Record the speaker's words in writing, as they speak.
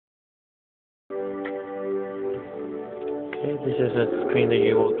Okay, this is a screen that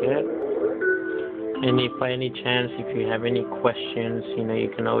you will get. And if by any chance, if you have any questions,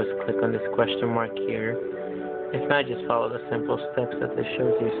 you can always click on this question mark here. If not, just follow the simple steps that this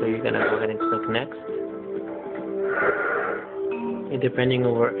shows you. So you're gonna go ahead and click next. And depending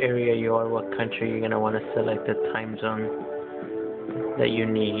on where area you are, what country, you're gonna want to select the time zone that you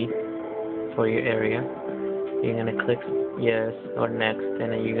need for your area. You're gonna click yes or next,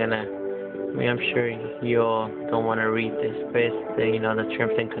 and then you're gonna. I'm sure you all don't want to read this, but it's the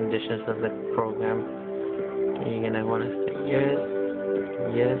terms and conditions of the program. You're gonna want to say yes,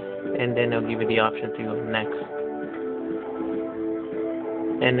 yes, and then it'll give you the option to go next.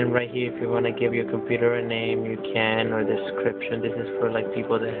 And then right here, if you want to give your computer a name, you can, or description. This is for like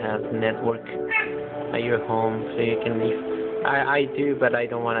people that have network at your home, so you can leave. I do, but I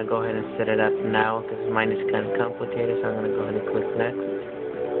don't want to go ahead and set it up now because mine is kind of complicated, so I'm going to go ahead and click next.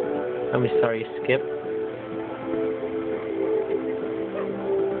 Skip.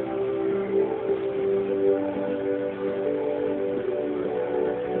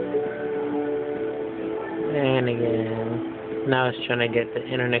 And again, now it's trying to get the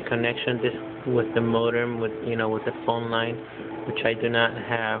internet connection. This with the modem, with the phone line, which I do not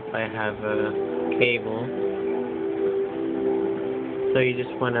have. I have a cable. So you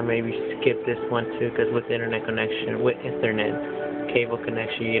just want to maybe skip this one too, because with internet connection, with Ethernet cable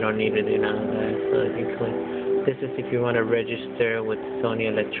connection, you don't need to do none of that. So if you click, this is if you want to register with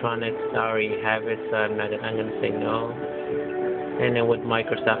Sony Electronics. I already have it, so I'm going to say no. And then with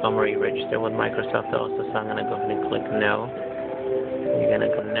Microsoft, I'm already registered with Microsoft also, so I'm going to go ahead and click no. You're going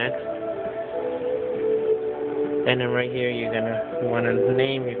to go next. And then right here, you're going to want to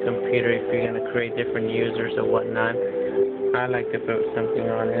name your computer if you're going to create different users or whatnot. I like to put something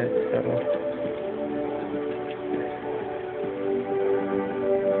on it, so.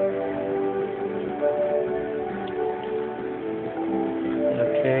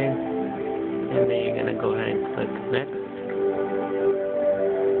 Okay. And then you're going to go ahead and click next.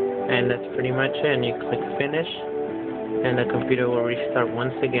 And that's pretty much it. And you click finish, and the computer will restart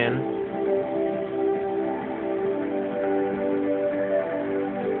once again.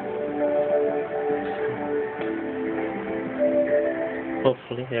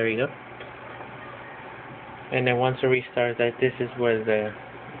 Hopefully, there you go. And then once it restarts, this is where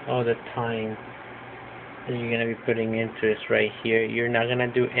all the time that you're gonna be putting into is right here. You're not gonna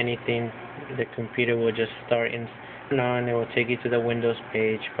do anything. The computer will just start and it will take you to the Windows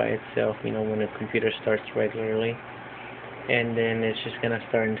page by itself. When the computer starts regularly, and then it's just gonna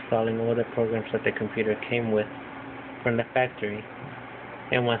start installing all the programs that the computer came with from the factory.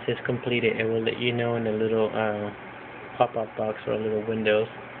 And once it's completed, it will let you know in a little pop-up box or a little windows,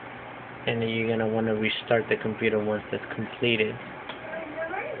 and then you're going to want to restart the computer once that's completed.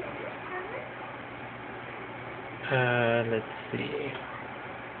 Let's see.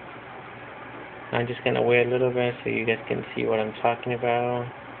 I'm just going to wait a little bit so you guys can see what I'm talking about.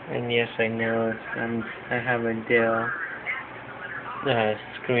 And yes, I know I have a Dell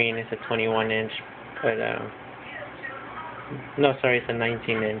screen. It's a 21-inch, but no, sorry, it's a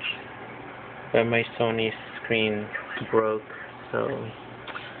 19-inch. But my Sony screen broke, so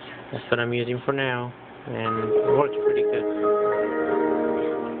that's what I'm using for now, and it works pretty good.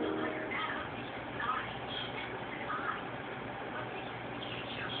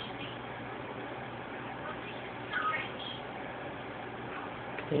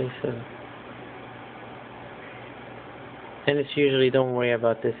 Okay, so and it's usually, don't worry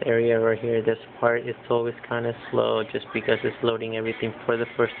about this area right here, this part, it's always kind of slow just because it's loading everything for the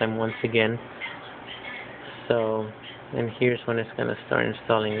first time once again. So, and here's when it's going to start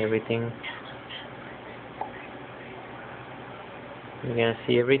installing everything. You're going to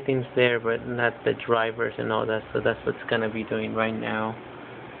see everything's there, but not the drivers and all that, so that's what it's going to be doing right now.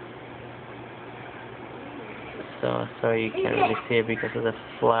 So, sorry you can't really see it because of the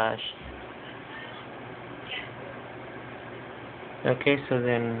flash. Okay, so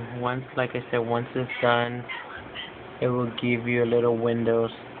then once, like I said, once it's done, it will give you a little window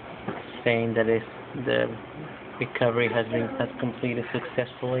saying that the recovery has completed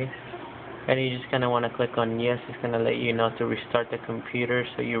successfully, and you just kind of want to click on yes. It's going to let you know to restart the computer,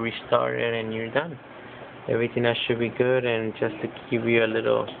 so you restart it and you're done. Everything else should be good. And just to give you a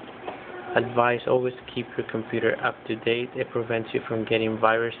little advice, always keep your computer up to date. It prevents you from getting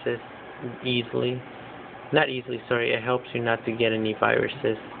viruses easily. Not easily, sorry, it helps you not to get any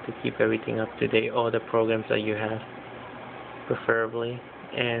viruses, to keep everything up to date, all the programs that you have, preferably.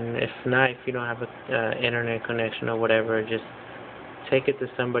 And if not, if you don't have a internet connection or whatever, just take it to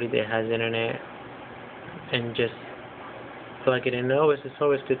somebody that has internet and just plug it in. It's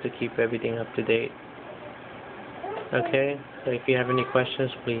always good to keep everything up to date. Okay, so if you have any questions,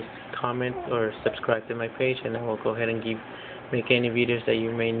 please comment or subscribe to my page, and I will go ahead and make any videos that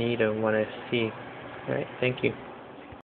you may need or want to see. Alright, thank you.